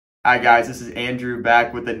Hi guys, this is Andrew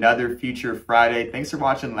back with another Feature Friday. Thanks for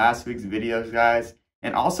watching last week's videos, guys.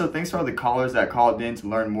 And also thanks for all the callers that called in to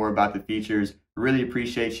learn more about the features. Really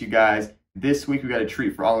appreciate you guys. This week we got a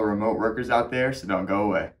treat for all the remote workers out there, so don't go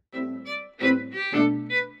away.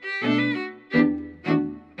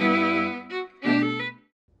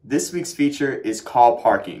 This week's feature is call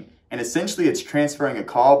parking. And essentially it's transferring a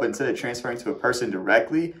call, but instead of transferring to a person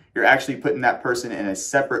directly, you're actually putting that person in a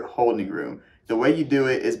separate holding room. The way you do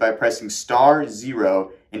it is by pressing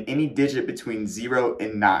 *0 and any digit between 0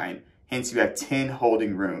 and 9. Hence you have 10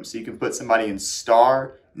 holding rooms. So you can put somebody in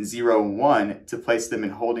 *01 to place them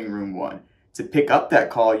in holding room 1. To pick up that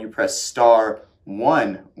call, you press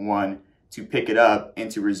 *11 to pick it up and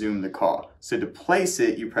to resume the call. So to place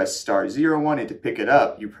it, you press *01, and to pick it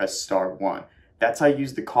up, you press *1. That's how you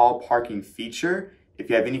use the call parking feature. If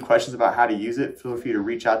you have any questions about how to use it, feel free to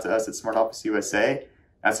reach out to us at Smart Office USA.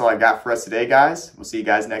 That's all I got for us today, guys. We'll see you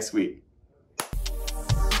guys next week.